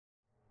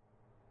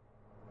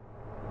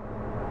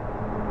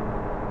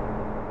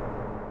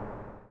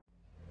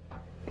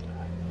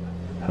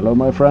Hello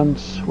my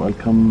friends,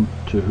 welcome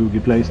to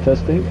Hoogie Plays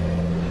Testing,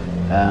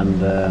 and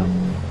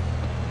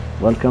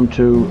welcome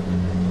to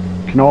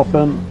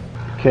Knapen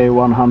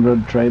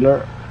K100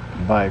 trailer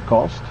by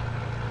Kast.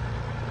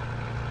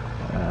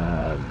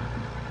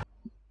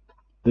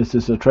 This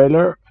is a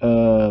trailer,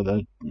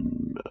 a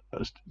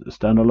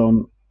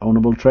standalone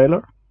ownable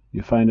trailer.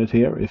 You find it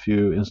here if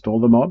you install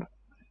the mod.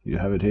 You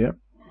have it here.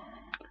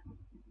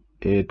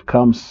 It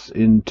comes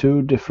in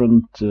two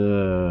different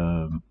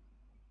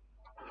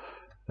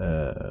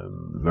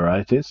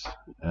varieties,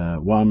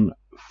 one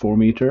 4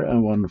 meter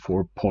and one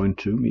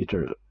 4.2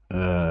 meter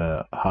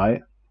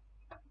high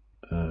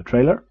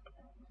trailer.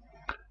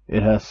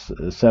 It has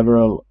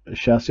several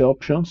chassis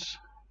options,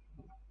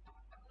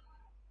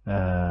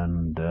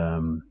 and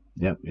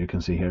yeah, you can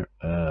see here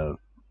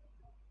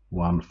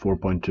one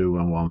 4.2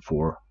 and one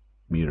 4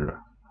 meter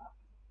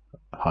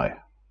high.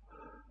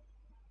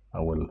 I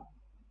will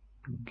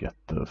get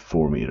the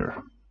 4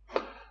 meter,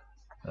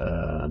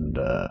 and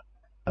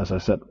as I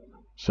said,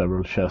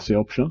 several chassis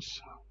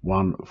options,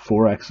 one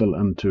 4-axle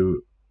and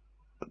two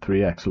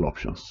 3-axle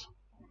options.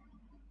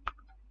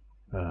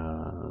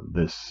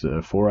 This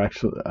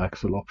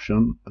 4-axle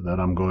option that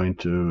I'm going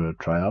to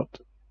try out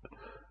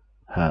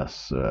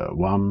has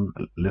one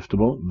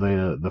liftable,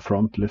 the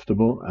front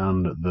liftable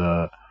and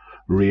the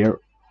rear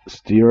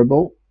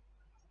steerable.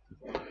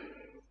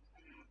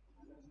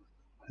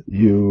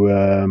 You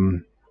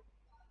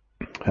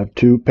have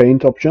two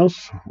paint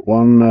options,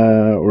 one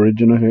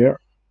original here,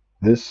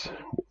 this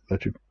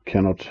that you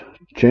cannot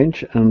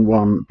change, and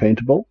one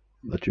paintable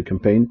that you can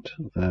paint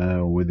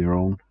with your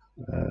own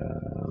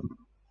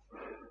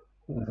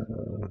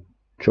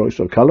choice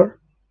of color.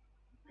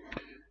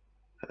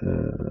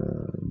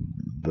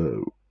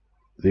 The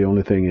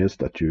only thing is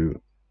that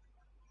you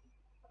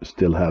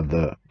still have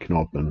the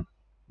Knapen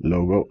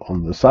logo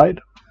on the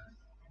side,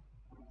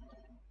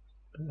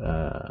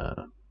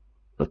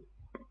 but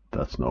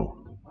that's no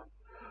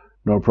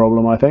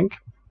problem, I think.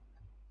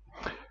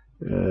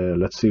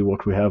 Let's see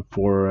what we have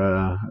for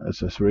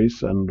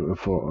accessories and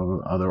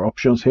for other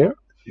options here.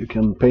 You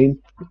can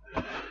paint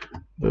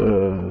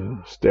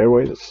the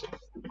stairways,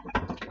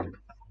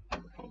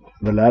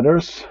 the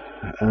ladders,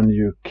 and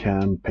you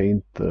can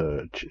paint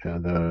the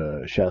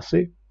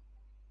chassis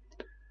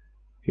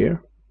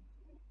here.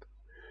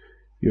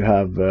 You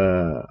have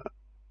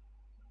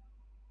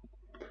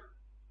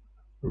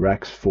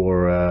racks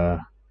for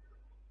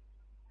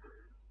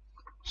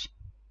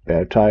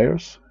spare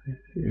tires.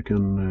 You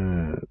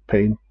can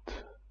paint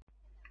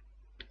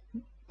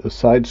the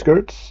side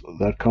skirts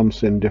that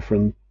comes in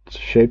different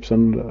shapes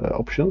and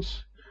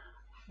options,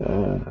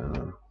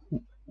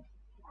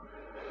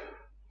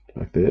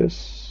 like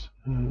this.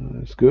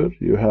 It's good.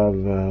 You have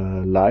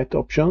light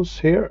options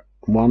here,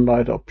 one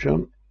light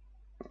option,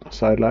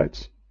 side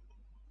lights,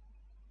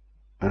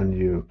 and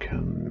you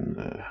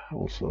can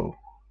also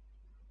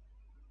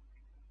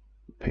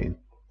paint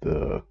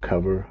the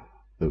cover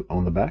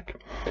on the back.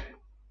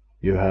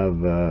 You have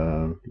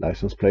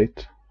license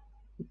plate,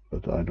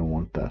 but I don't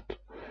want that.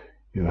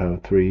 You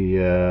have 3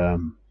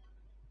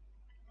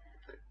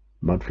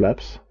 mud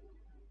flaps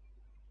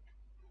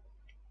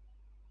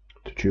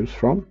to choose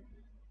from.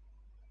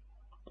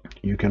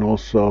 You can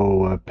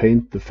also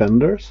paint the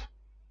fenders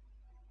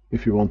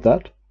if you want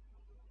that.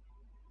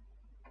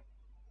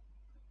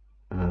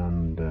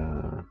 And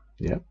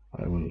yeah,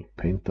 I will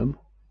paint them,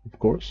 of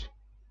course.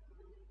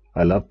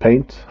 I love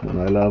paint and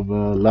I love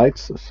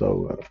lights,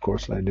 so of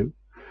course I do.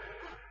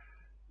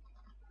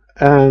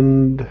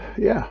 And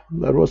yeah,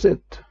 that was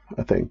it,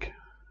 I think.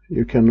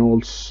 You can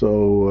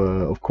also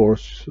of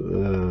course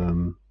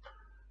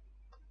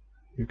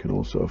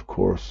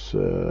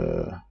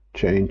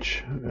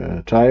change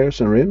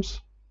tires and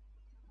rims.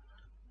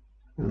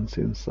 And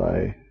since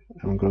I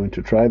am going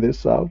to try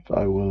this out,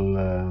 I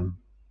will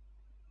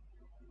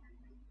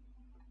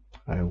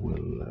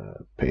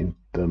paint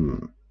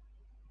them.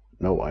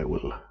 No, I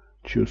will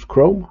choose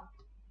chrome,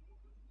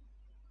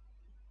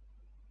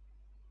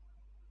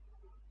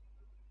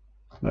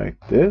 like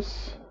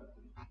this.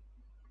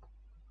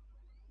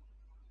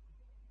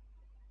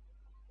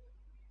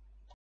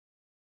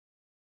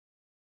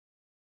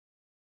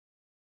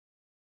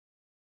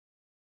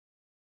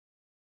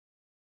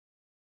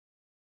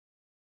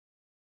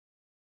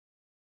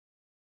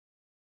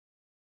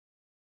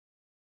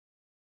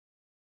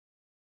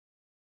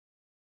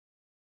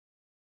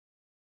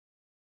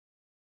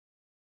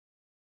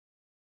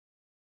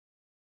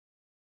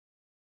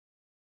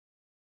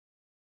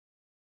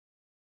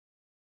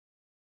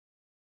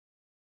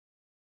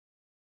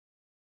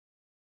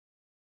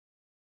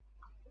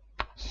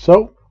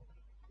 So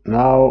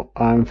now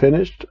I'm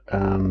finished,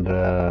 and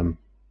the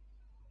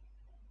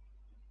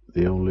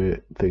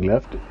only thing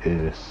left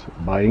is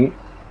buying it,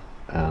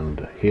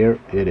 and here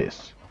it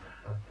is.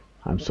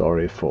 I'm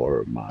sorry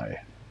for my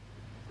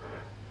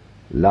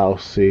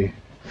lousy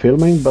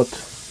filming, but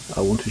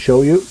I want to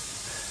show you.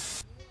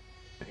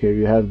 Here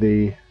you have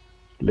the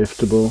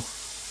liftable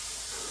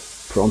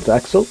front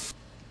axle,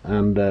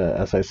 and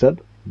as I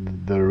said,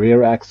 the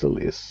rear axle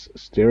is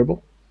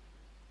steerable.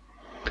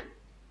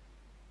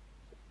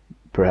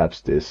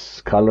 perhaps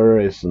this color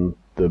isn't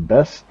the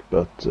best,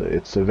 but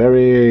it's a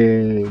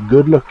very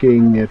good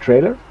looking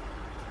trailer.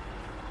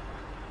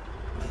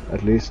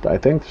 At least I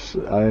think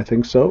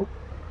so.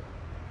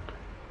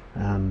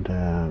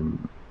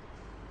 And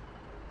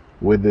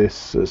with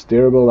this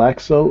steerable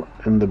axle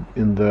in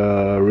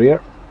the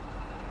rear,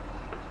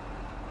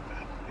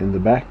 in the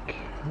back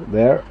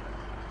there,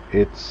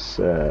 it's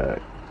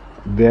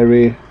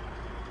very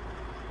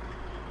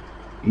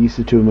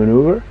easy to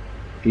maneuver,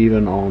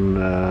 even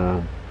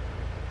on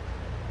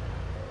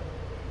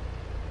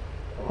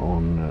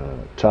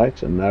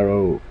tight and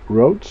narrow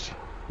roads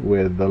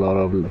with a lot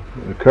of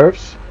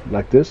curves,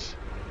 like this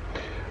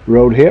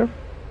road here,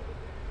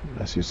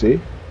 as you see.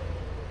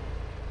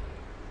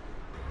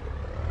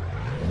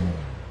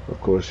 Of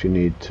course, you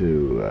need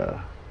to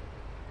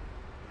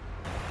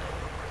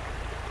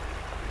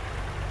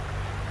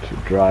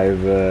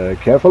drive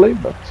carefully,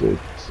 but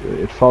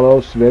it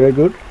follows very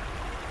good,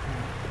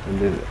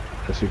 and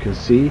as you can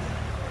see,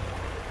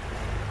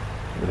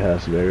 it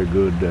has very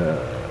good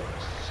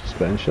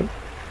suspension.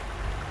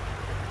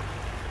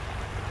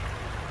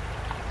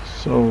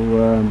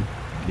 So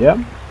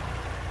yeah,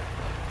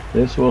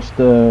 this was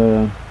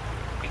the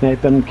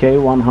Knapen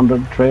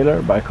K100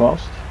 trailer by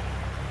Kast.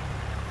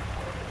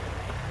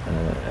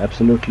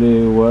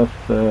 Absolutely worth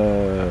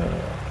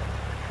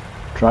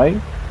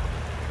trying.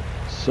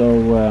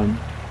 So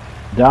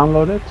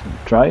download it,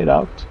 try it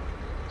out,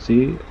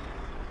 see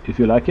if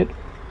you like it.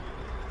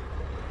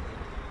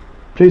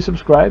 Please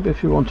subscribe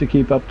if you want to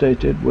keep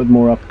updated with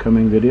more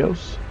upcoming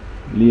videos.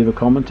 Leave a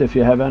comment if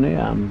you have any,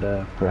 and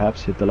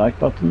perhaps hit the like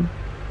button.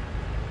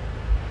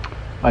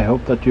 I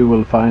hope that you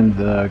will find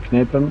the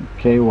Knapen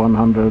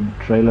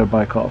K100 trailer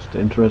by Kast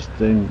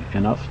interesting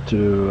enough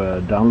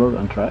to download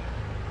and try.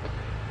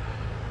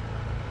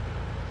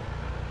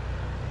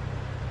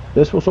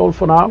 This was all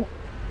for now.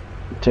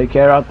 Take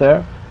care out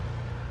there.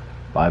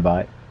 Bye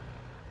bye.